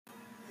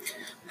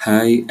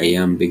Hi, I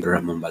am Victor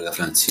Ramon Valga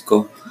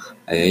Francisco.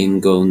 I am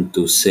going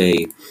to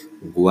say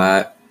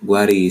what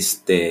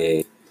is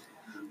the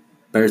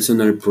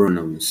personal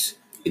pronouns.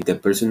 In the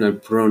personal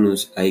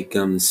pronouns, I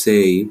can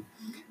say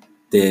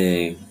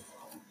the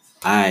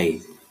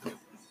I,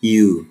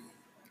 you,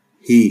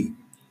 he,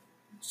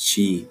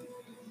 she,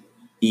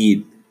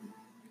 it,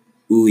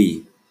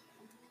 we,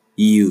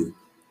 you,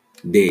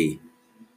 they.